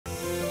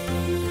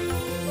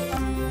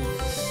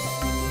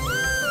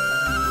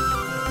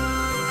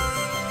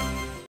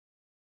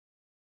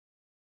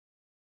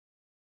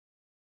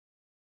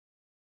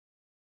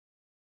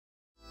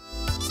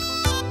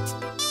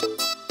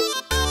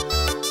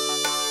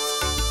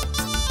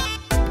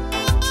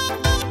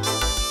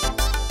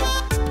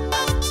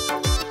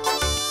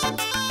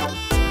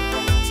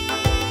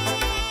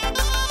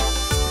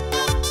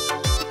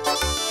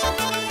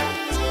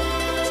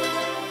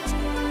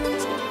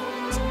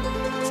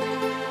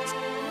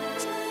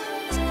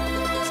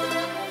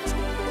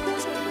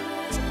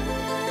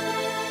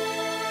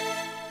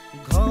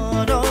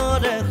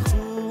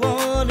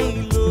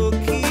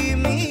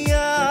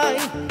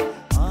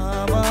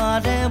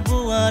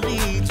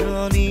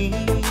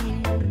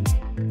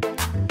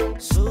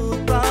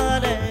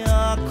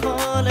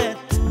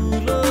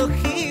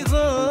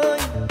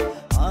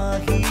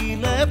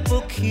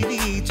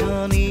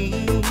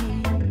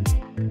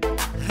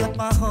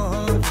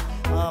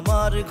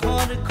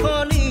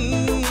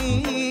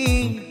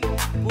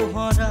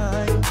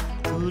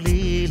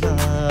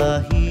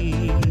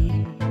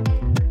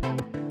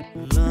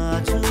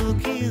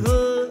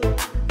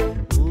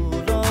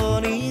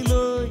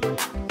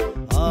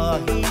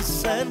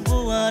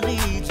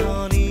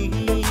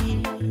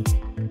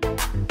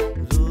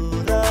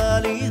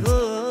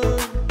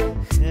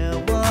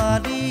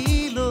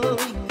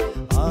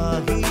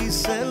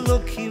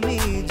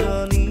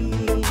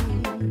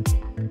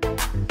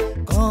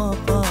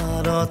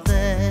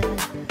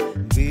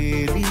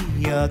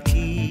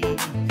আখি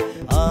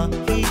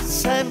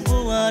আহিছে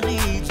বুৱাৰী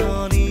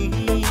জনী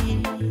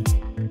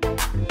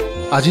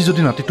আজি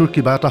যদি নাতিটোৰ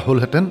কিবা এটা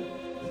হ'লহেঁতেন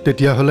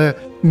তেতিয়াহ'লে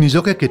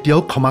নিজকে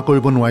কেতিয়াও ক্ষমা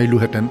কৰিব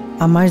নোৱাৰিলোহেঁতেন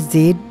আমাৰ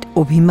জেদ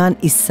অভিমান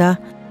ইচ্ছা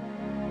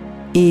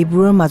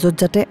এইবোৰৰ মাজত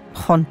যাতে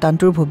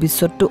সন্তানটোৰ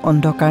ভৱিষ্যতটো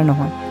অন্ধকাৰ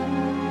নহয়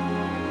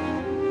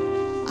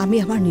আমি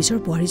আমাৰ নিজৰ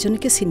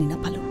বোৱাৰীজনীকে চিনি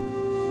নাপালোঁ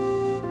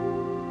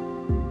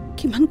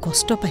কিমান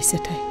কষ্ট পাইছে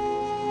তাই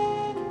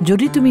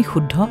যদি তুমি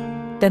শুদ্ধ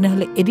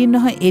তেনেহ'লে এদিন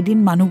নহয় এদিন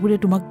মানুহবোৰে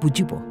তোমাক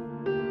বুজিব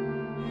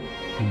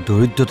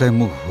দৰিদ্ৰতাই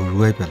মোক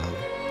হৰুৱাই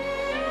পেলালে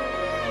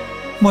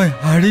মই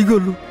হাৰি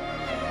গ'লো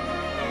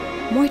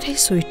মই তাইৰ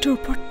চৰিত্ৰৰ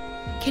ওপৰত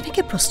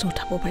কেনেকৈ প্ৰশ্ন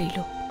উঠাব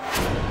পাৰিলোঁ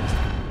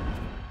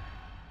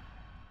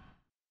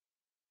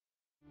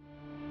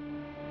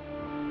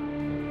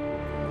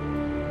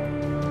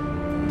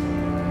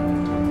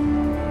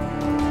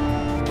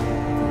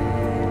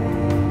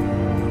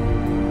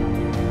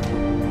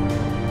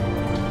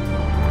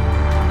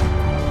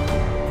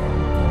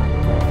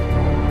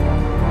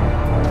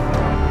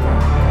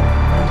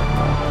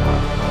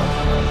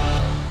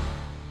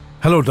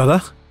হেল্ল' দাদা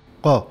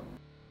ক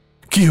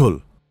কি হ'ল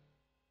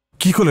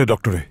কি ক'লে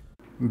ডক্টৰে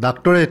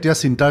ডাক্তৰে এতিয়া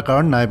চিন্তাৰ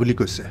কাৰণ নাই বুলি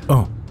কৈছে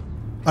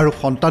আৰু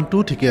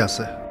সন্তানটোও ঠিকে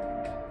আছে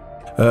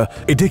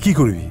এতিয়া কি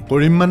কৰিবি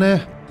কৰিম মানে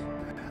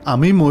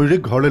আমি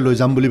ময়ূৰীক ঘৰলৈ লৈ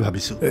যাম বুলি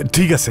ভাবিছোঁ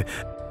ঠিক আছে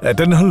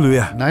তেনেহ'লে লৈ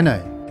আহ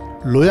নাই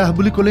লৈ আহ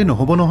বুলি ক'লেই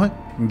নহ'ব নহয়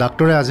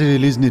ডাক্তৰে আজি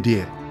ৰিলিজ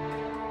নিদিয়ে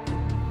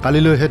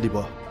কালিলৈহে দিব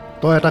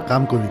তই এটা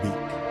কাম কৰিবি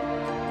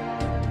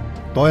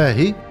তই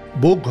আহি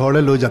বৌক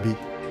ঘৰলৈ লৈ যাবি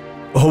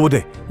হ'ব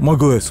দে মই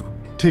গৈ আছোঁ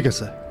ঠিক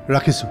আছে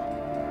ৰাখিছোঁ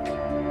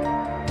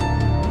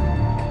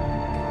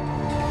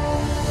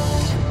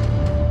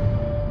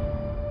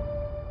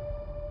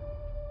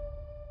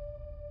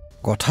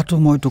কথাটো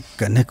মই তোক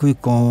কেনেকৈ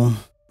কওঁ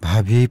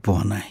ভাবিয়েই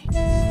পোৱা নাই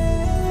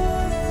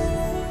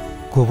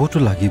ক'বতো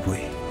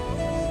লাগিবই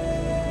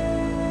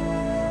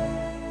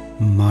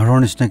মাৰৰ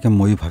নিচিনাকৈ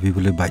মই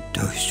ভাবিবলৈ বাধ্য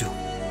হৈছোঁ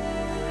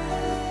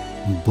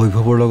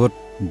বৈভৱৰ লগত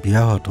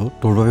বিয়া হোৱাটো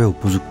তোৰ বাবে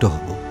উপযুক্ত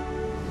হ'ব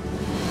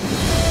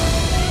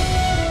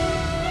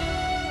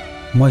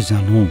মই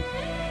জানো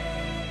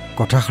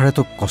কথাষাৰে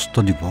তোক কষ্ট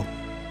দিব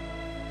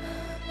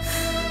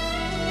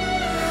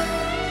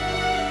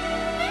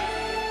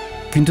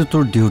কিন্তু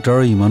তোৰ দেউতাৰ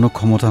ইমানো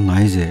ক্ষমতা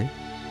নাই যে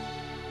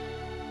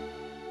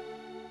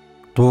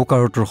তোক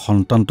আৰু তোৰ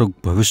সন্তানটোক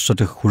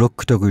ভৱিষ্যতে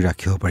সুৰক্ষিত কৰি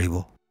ৰাখিব পাৰিব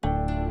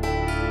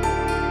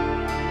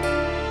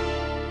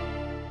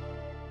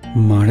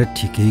মাৰে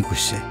ঠিকেই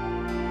কৈছে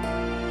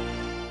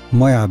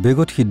মই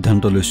আবেগত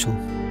সিদ্ধান্ত লৈছোঁ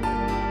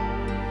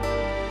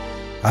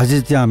আজি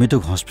যেতিয়া আমি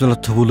তোক হস্পিটেলত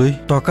থ'বলৈ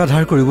টকা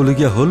ধাৰ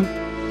কৰিবলগীয়া হ'ল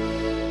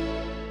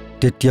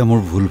তেতিয়া মোৰ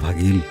ভুল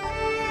ভাগিল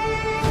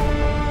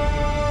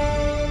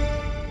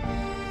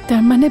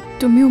তাৰমানে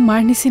তুমিও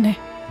মাৰ নিচিনাই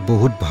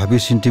বহুত ভাবি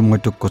চিন্তি মই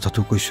তোক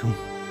কথাটো কৈছোঁ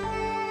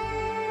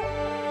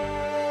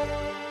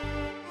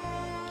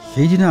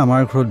সেইদিনা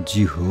আমাৰ ঘৰত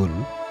যি হ'ল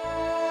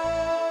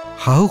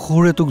শাহু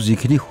শহুৰে তোক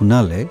যিখিনি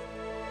শুনালে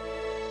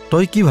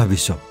তই কি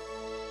ভাবিছ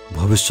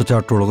ভৱিষ্যতে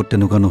আৰু তোৰ লগত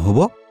তেনেকুৱা নহ'ব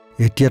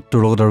এতিয়া তোৰ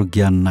লগত আৰু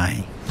জ্ঞান নাই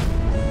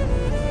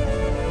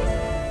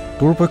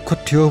তোৰ পক্ষত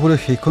থিয় হ'বলৈ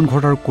সেইখন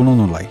ঘৰত আৰু কোনো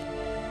নোলায়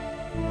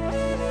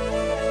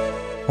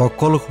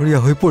অকলশৰীয়া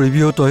হৈ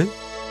পৰিবিও তই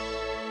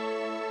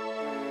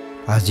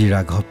আজি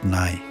ৰাঘৱ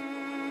নাই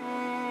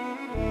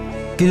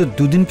কিন্তু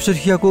দুদিন পিছত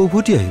সি আকৌ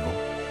উভতি আহিব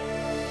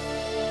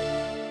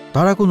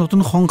তাৰ আকৌ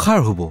নতুন সংসাৰ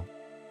হ'ব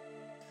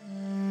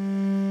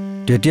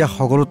তেতিয়া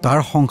সকলো তাৰ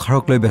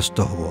সংসাৰক লৈ ব্যস্ত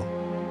হ'ব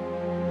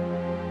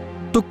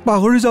তোক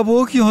পাহৰি যাব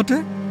সিহঁতে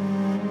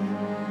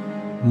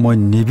মই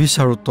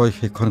নিবিচাৰোঁ তই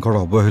সেইখন ঘৰ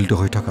অৱহেলিত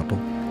হৈ থকাটো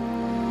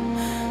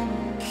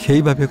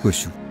সেইবাবে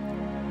কৈছোঁ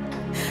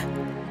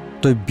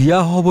তই বিয়া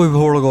হ'ব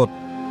বৈভৱৰ লগত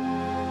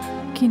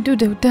কিন্তু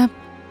দেউতা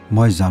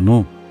মই জানো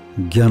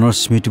জ্ঞানৰ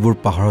স্মৃতিবোৰ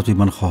পাহৰাটো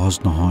ইমান সহজ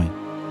নহয়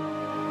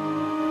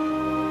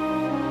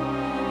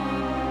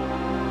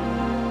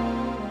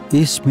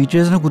এই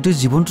স্মৃতিৰে জানো গোটেই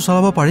জীৱনটো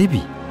চলাব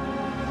পাৰিবি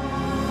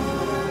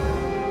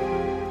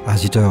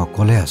আজি তই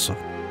অকলে আছ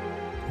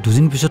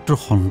দুদিন পিছত তোৰ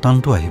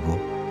সন্তানটো আহিব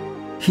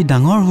সি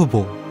ডাঙৰ হ'ব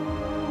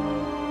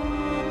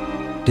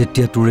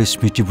তেতিয়া তোৰ এই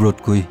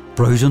স্মৃতিবোৰতকৈ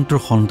প্ৰয়োজন তোৰ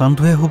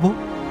সন্তানটোহে হ'ব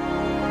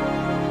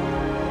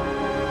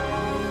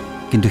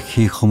কিন্তু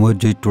সেই সময়ত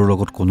যদি তোৰ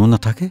লগত কোনো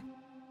নাথাকে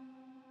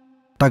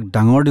তাক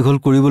ডাঙৰ দীঘল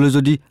কৰিবলৈ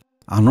যদি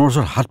আনৰ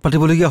ওচৰত হাত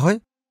পাতিবলগীয়া হয়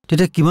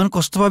তেতিয়া কিমান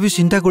কষ্ট পাবি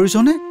চিন্তা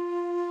কৰিছনে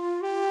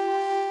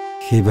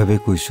সেইবাবে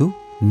কৈছোঁ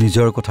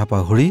নিজৰ কথা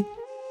পাহৰি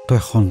তই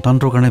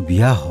সন্তানটোৰ কাৰণে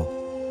বিয়া হ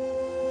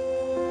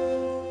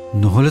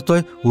নহ'লে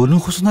তই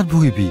অনুশোচনাত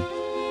ভুগিবি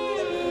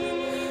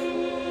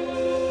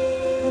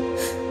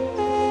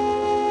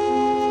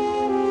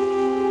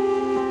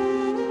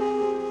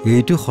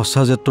এইটো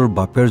সঁচা যে তোৰ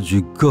বাপেৰ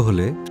যোগ্য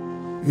হ'লে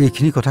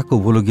এইখিনি কথা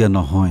ক'বলগীয়া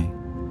নহয়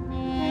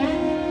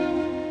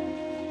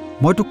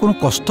মই তোক কোনো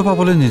কষ্ট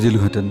পাবলৈ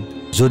নিদিলোহেঁতেন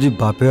যদি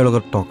বাপেৰ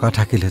লগত টকা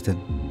থাকিলহেঁতেন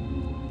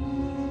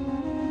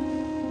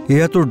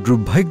এয়া তোৰ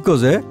দুৰ্ভাগ্য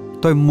যে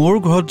তই মোৰ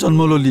ঘৰত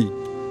জন্ম ললি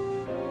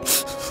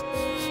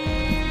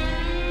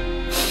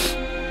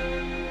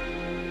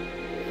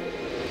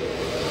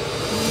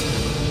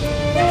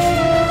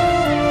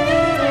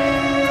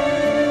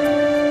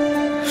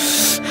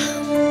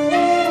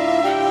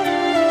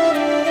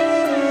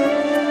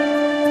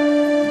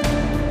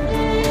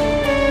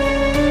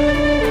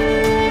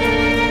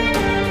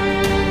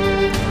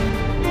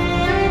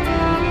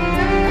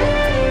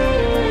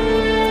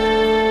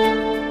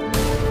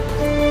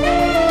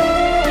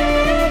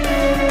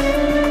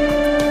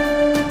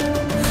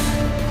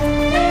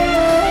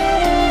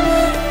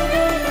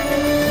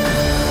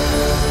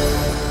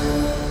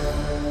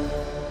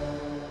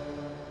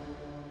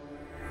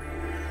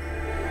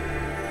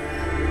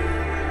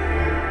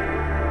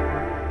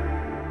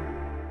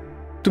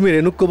তুমি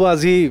ৰেণুক ক'বা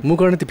আজি মোৰ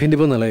কাৰণে টিফিন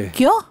দিব নালাগে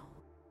কিয়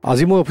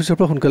আজি মই অফিচৰ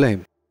পৰা সোনকালে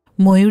আহিম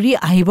ময়ূৰী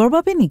আহিবৰ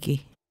বাবে নেকি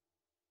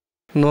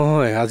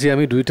নহয় আজি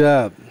আমি দুইটা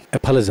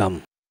এফালে যাম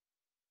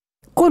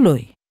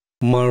কলৈ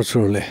মাৰ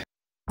ওচৰলৈ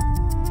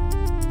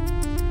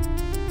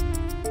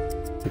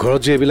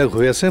ঘৰত যে এইবিলাক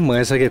হৈ আছে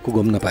মায়ে চাগে একো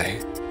গম নাপায়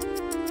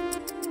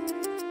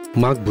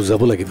মাক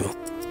বুজাব লাগিব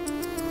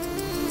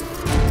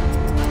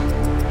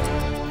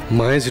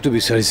মায়ে যেটো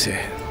বিচাৰিছে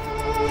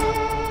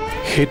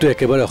সেইটো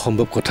একেবাৰে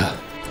অসম্ভৱ কথা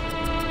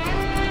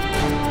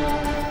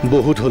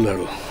বহুত হল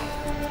আৰু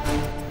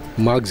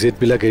মাক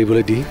জেটবিলাক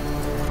এৰিবলৈ দি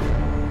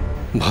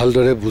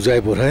ভালদৰে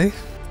বুজাই বঢ়াই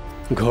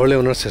ঘৰলৈ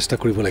অনাৰ চেষ্টা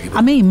কৰিব লাগিব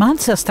আমি ইমান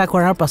চেষ্টা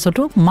কৰাৰ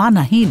পাছতো মা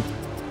নাহিল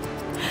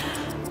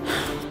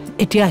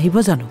এতিয়া আহিব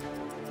জানো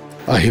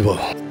আহিব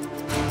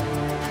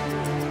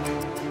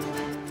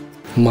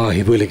মা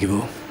আহিবই লাগিব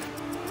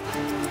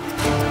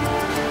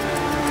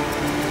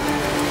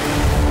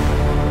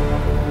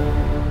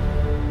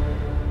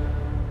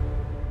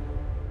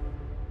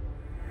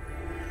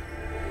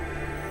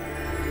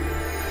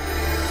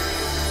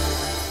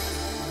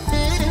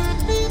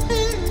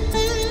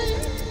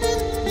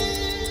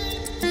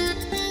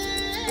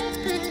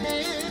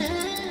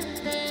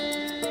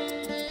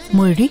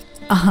ময়ূৰী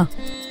আহা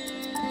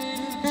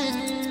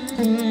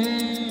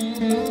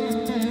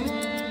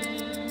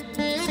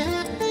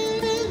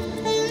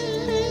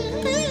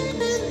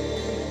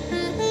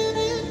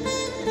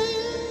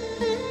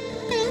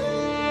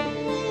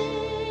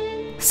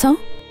চাওঁ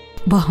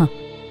বহা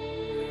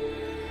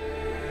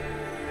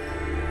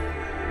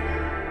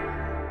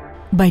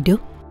বাইদেউ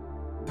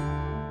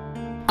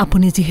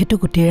আপুনি যিহেতু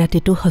গোটেই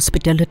ৰাতিটো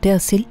হস্পিটেলতে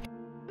আছিল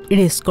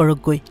ৰেষ্ট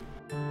কৰকগৈ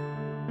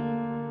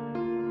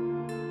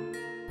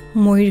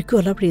ময়ূৰকো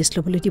অলপ ৰেষ্ট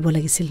ল'বলৈ দিব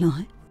লাগিছিল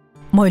নহয়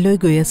মই লৈ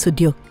গৈ আছো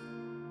দিয়ক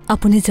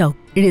আপুনি যাওক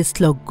ৰেষ্ট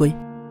লওকগৈ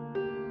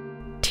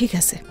ঠিক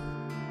আছে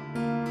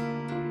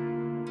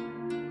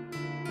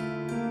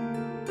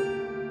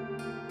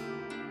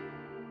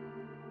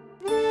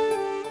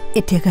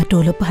এতিয়া গাটো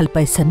অলপ ভাল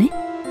পাইছানে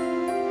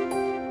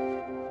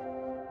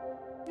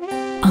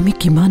আমি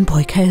কিমান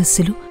ভয় খাই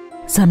আছিলো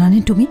জানানে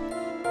তুমি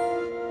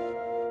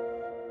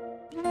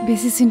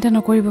বেছি চিন্তা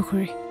নকৰিব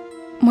খুৰী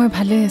মই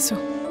ভালে আছো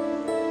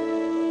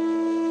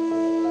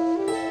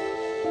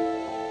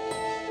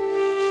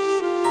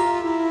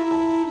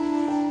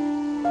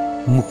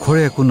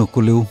মুখৰে একো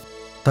নকলেও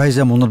তাই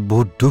যে মনত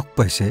বহুত দুখ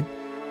পাইছে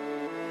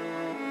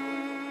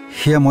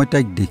সেয়া মই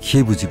তাইক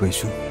দেখিয়ে বুজি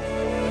পাইছো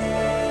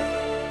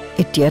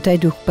এতিয়া তাই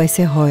দুখ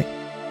পাইছে হয়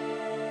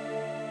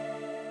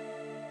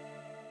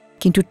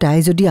কিন্তু তাই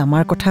যদি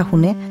আমাৰ কথা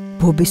শুনে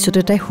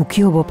ভৱিষ্যতে তাই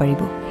সুখী হ'ব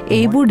পাৰিব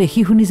এইবোৰ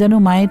দেখি শুনি জানো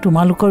মায়ে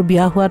তোমালোকৰ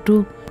বিয়া হোৱাটো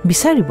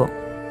বিচাৰিব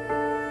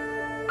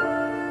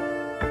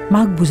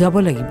মাক বুজাব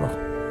লাগিব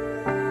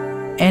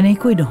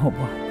এনেকৈ নহ'ব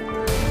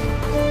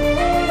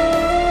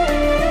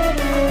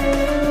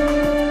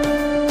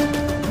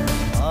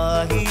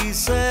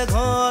আহিছে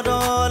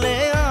ঘৰলে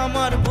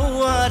আমাৰ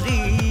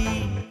বুৱাৰী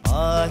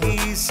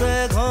আহিছে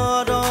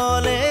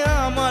ঘৰলে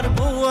আমাৰ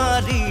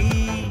বুৱাৰী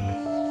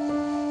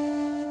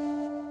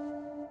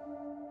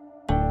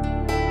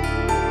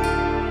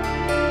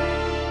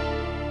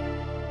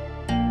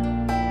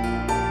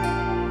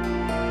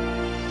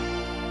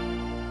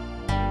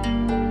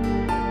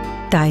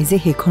তাই যে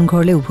সেইখন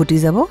ঘৰলৈ উভতি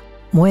যাব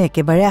মই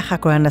একেবাৰে আশা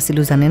কৰা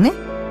নাছিলো জানেনে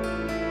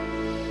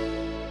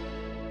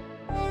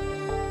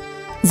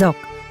যাওক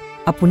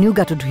আপুনিও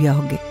গাটো ধুই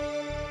আহকগে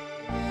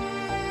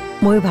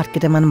মই ভাত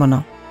কেইটামান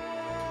বনাওঁ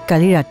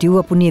কালি ৰাতিও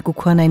আপুনি একো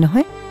খোৱা নাই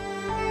নহয়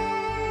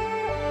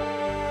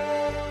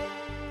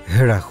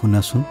হেৰা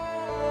শুনাচোন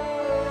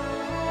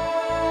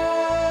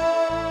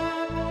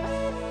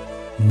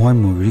মই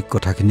ময়ূৰীক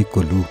কথাখিনি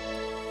ক'লো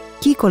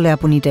কি ক'লে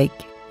আপুনি তাইক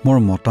মোৰ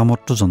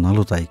মতামতটো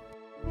জনালো তাইক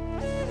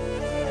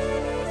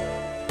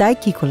তাই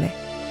কি ক'লে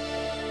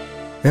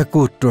একো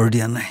উত্তৰ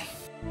দিয়া নাই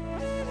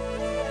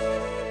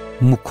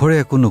মুখৰে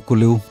একো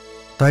নকলেও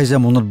তাই যে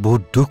মনত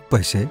বহুত দুখ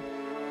পাইছে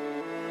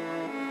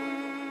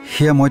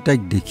সেয়া মই তাইক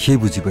দেখিয়ে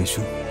বুজি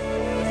পাইছো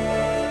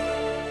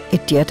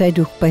এতিয়া তাই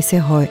দুখ পাইছে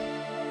হয়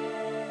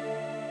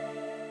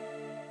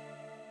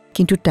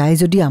কিন্তু তাই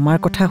যদি আমাৰ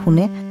কথা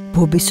শুনে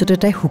ভৱিষ্যতে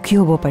তাই সুখী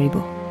হ'ব পাৰিব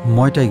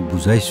মই তাইক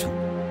বুজাইছো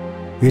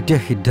এতিয়া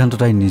সিদ্ধান্ত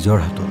তাই নিজৰ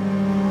হাতত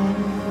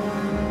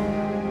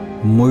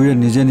ময়ূৰে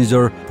নিজে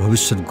নিজৰ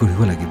ভৱিষ্যত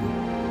গঢ়িব লাগিব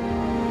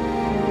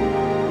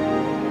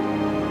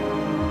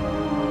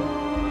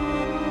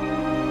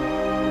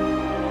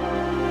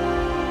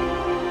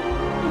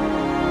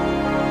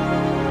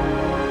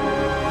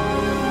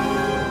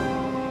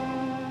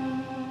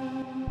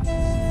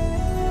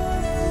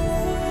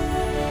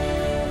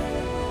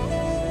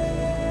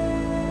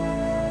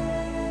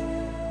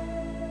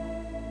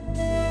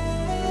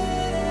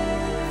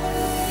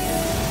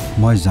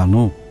মই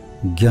জানো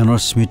জ্ঞানৰ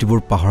স্মৃতিবোৰ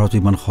পাহৰাটো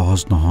ইমান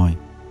সহজ নহয়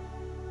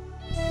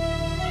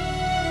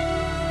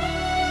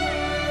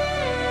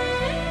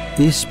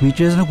এই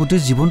স্মৃতিৰে যেন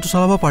গোটেই জীৱনটো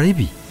চলাব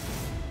পাৰিবি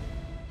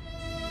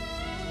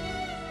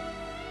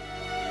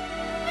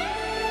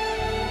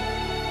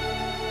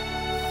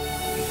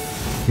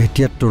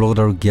এতিয়া তোৰ লগত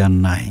আৰু জ্ঞান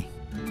নাই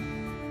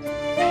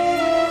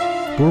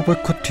তোৰ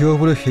পক্ষত থিয়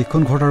হ'বলৈ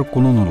সেইখন ঘৰত আৰু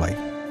কোনো নোলায়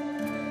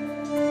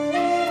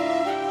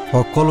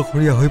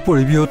অকলশৰীয়া হৈ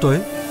পৰিবিও তই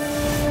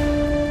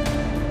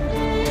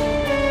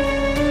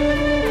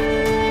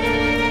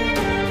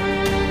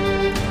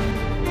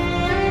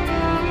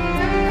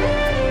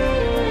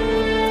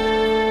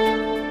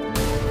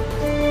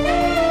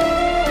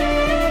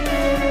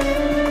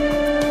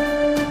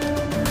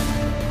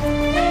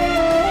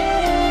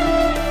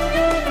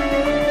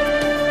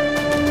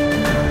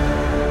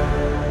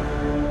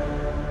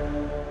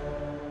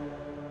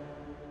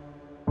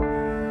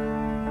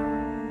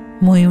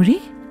ময়ূৰী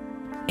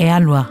এয়া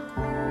লোৱা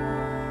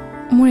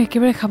মোৰ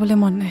একেবাৰে খাবলৈ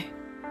মন নাই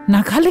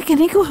নাখালে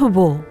কেনেকৈ হ'ব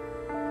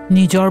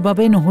নিজৰ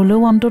বাবে নহ'লেও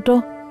অন্তত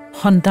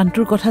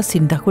সন্তানটোৰ কথা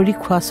চিন্তা কৰি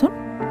খোৱাচোন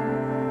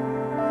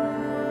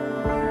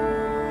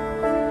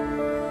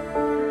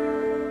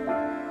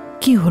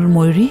কি হ'ল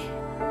ময়ূৰী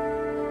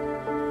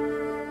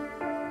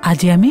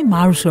আজি আমি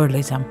মাৰ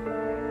ওচৰলৈ যাম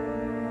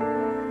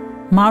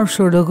মাৰ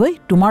ওচৰলৈ গৈ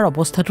তোমাৰ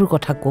অৱস্থাটোৰ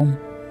কথা ক'ম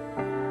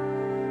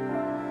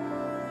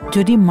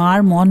যদি মাৰ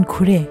মন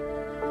ঘূৰে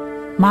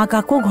মাক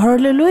আকৌ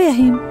ঘৰলৈ লৈ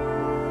আহিম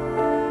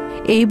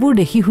এইবোৰ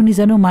দেখি শুনি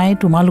জানো মায়ে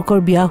তোমালোকৰ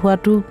বিয়া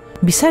হোৱাটো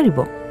বিচাৰিব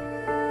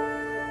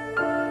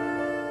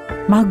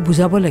মাক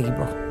বুজাব লাগিব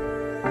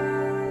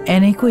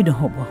এনেকৈ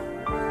নহ'ব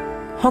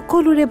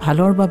সকলোৰে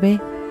ভালৰ বাবে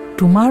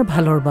তোমাৰ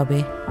ভালৰ বাবে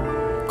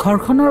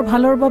ঘৰখনৰ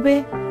ভালৰ বাবে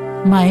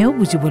মায়েও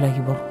বুজিব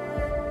লাগিব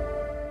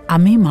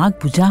আমি মাক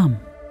বুজাম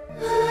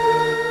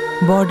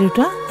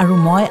বৰদেউতা আৰু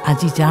মই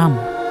আজি যাম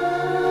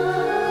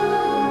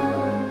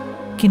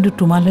কিন্তু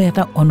তোমালৈ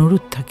এটা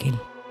অনুৰোধ থাকিল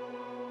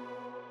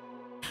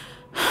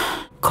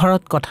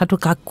ঘৰত কথাটো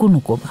কাকো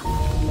নকবা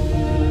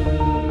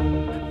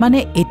মানে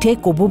এতিয়াই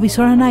ক'ব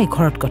বিচৰা নাই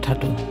ঘৰত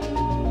কথাটো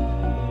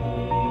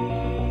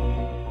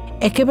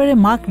একেবাৰে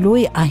মাক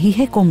লৈ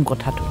আহিহে কম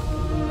কথাটো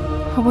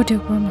হ'ব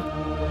দিয়ক বৰমা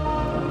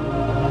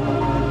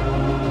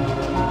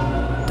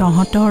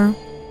তহঁতৰ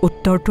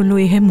উত্তৰটো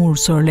লৈহে মোৰ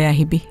ওচৰলৈ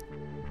আহিবি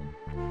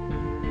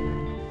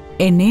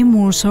এনেই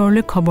মোৰ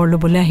ওচৰলৈ খবৰ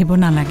ল'বলৈ আহিব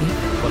নালাগে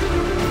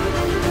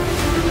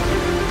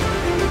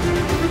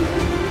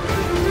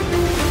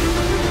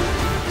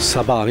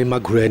চাবা আমি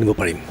মাক ঘূৰাই আনিব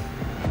পাৰিম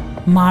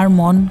মাৰ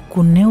মন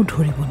কোনেও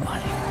ধৰিব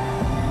নোৱাৰে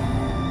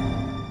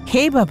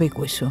সেইবাবে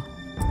কৈছো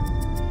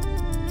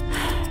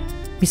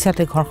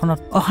পিছতে ঘৰখনত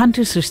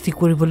অশান্তিৰ সৃষ্টি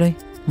কৰিবলৈ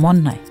মন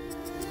নাই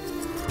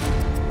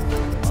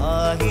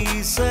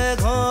আহিছে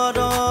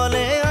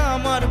ঘৰলে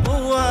আমাৰ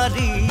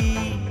বুৱাৰী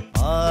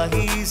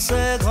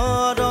আহিছে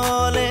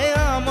ঘৰলে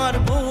আমাৰ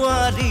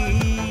বুৱাৰী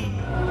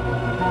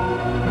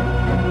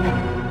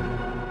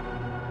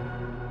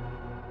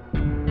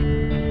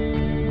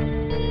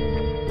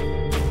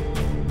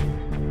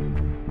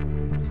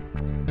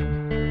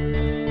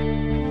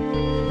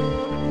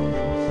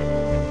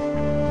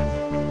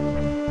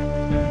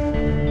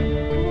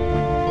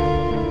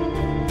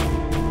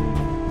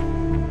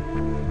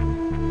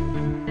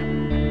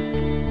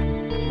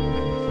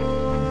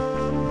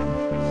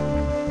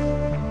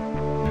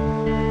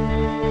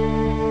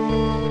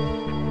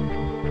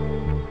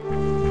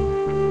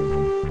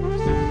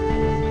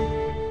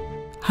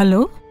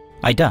হেল্ল'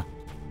 আইতা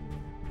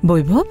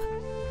বৈভৱ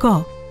ক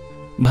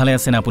ভালে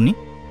আছেনে আপুনি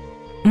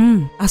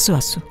আছোঁ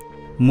আছোঁ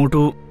মোৰতো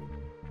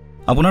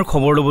আপোনাৰ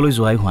খবৰ ল'বলৈ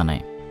যোৱাই হোৱা নাই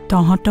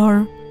তহঁতৰ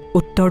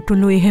উত্তৰটো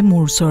লৈহে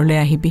মোৰ ওচৰলৈ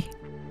আহিবি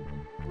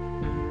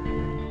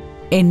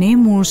এনেই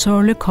মোৰ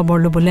ওচৰলৈ খবৰ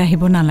ল'বলৈ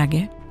আহিব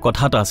নালাগে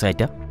কথা এটা আছে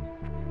আইতা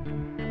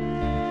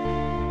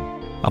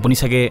আপুনি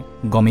চাগে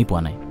গমেই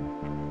পোৱা নাই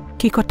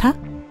কি কথা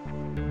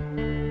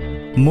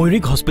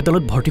ময়ূৰীক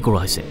হস্পিটেলত ভৰ্তি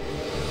কৰোৱা হৈছে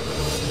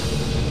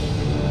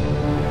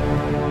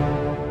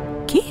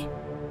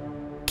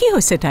কি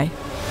হৈছে তাই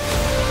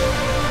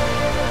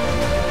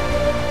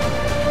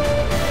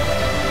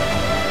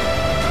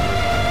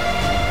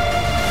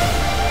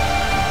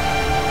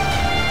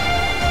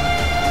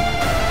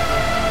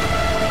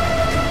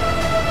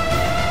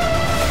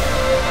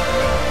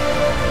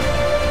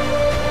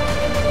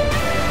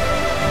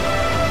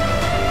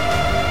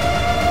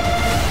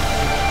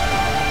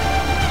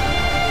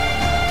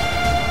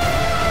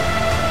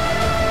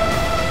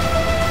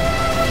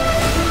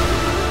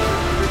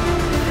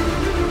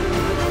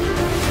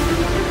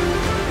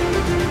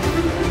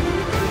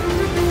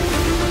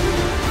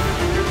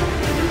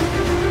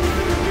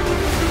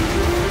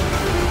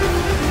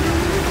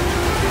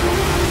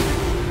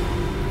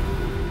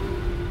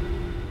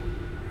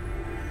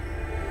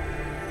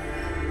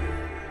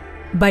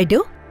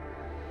বাইদেউ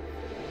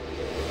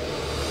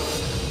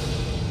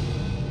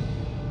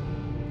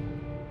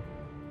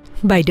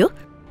বাইদেউ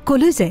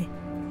কলৈ যায়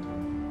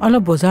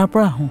অলপ বজাৰৰ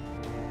পৰা আহোঁ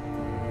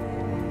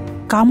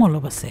কাম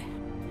অলপ আছে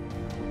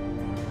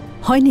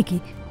হয় নেকি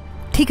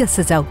ঠিক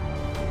আছে যাওক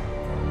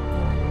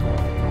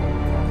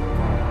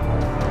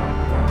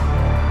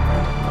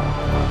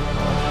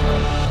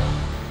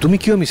তুমি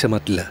কিয় মিছা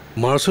মাতিলা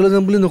মাৰ ওচৰলৈ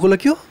যাম বুলি নকলা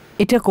কিয়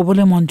এতিয়া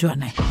ক'বলৈ মন যোৱা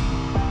নাই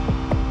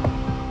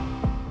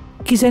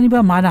কি জানিবা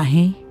মা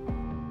নাহেই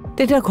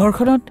তেতিয়া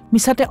ঘৰখনত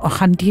মিছাতে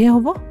অশান্তিহে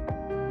হ'ব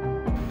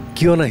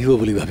কিয় নাহিব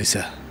বুলি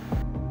ভাবিছা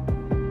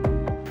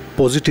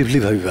পজিটিভলি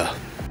ভাবিবা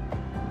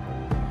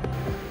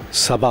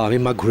চাবা আমি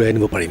মাক ঘূৰাই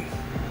আনিব পাৰিম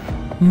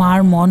মাৰ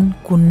মন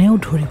কোনেও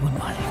ধৰিব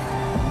নোৱাৰে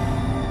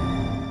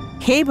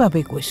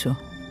সেইবাবে কৈছোঁ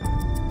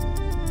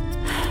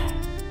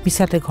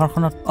পিছতে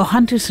ঘৰখনত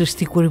অশান্তিৰ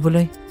সৃষ্টি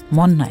কৰিবলৈ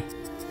মন নাই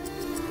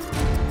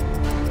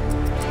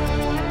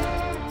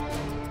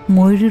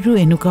ময়ূৰীৰো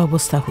এনেকুৱা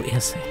অৱস্থা হৈ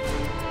আছে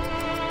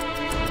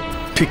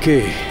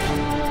ঠিকেই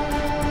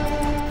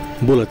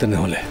ব'লা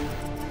তেনেহ'লে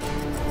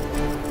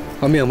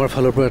আমি আমাৰ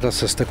ফালৰ পৰা এটা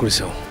চেষ্টা কৰি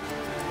চাওঁ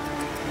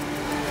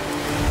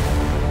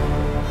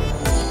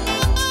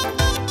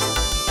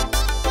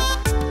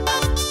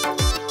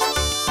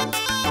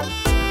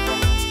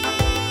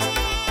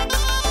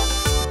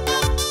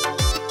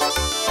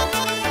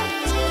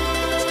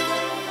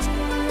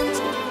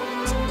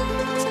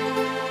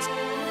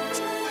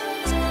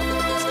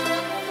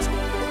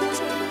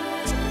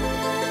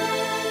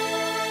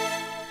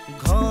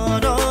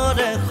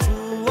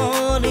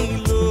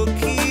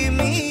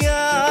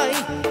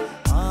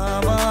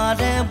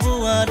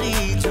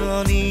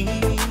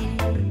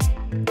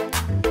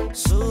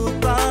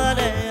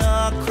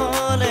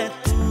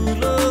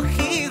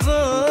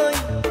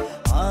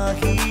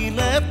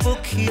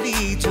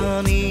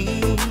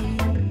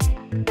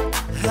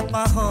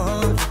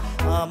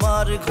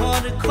আমাৰ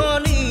ঘৰ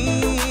খনি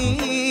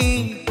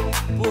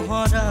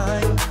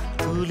পোহৰাই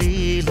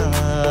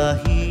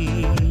তুলিলাহি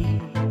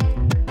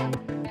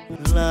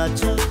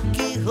লাজত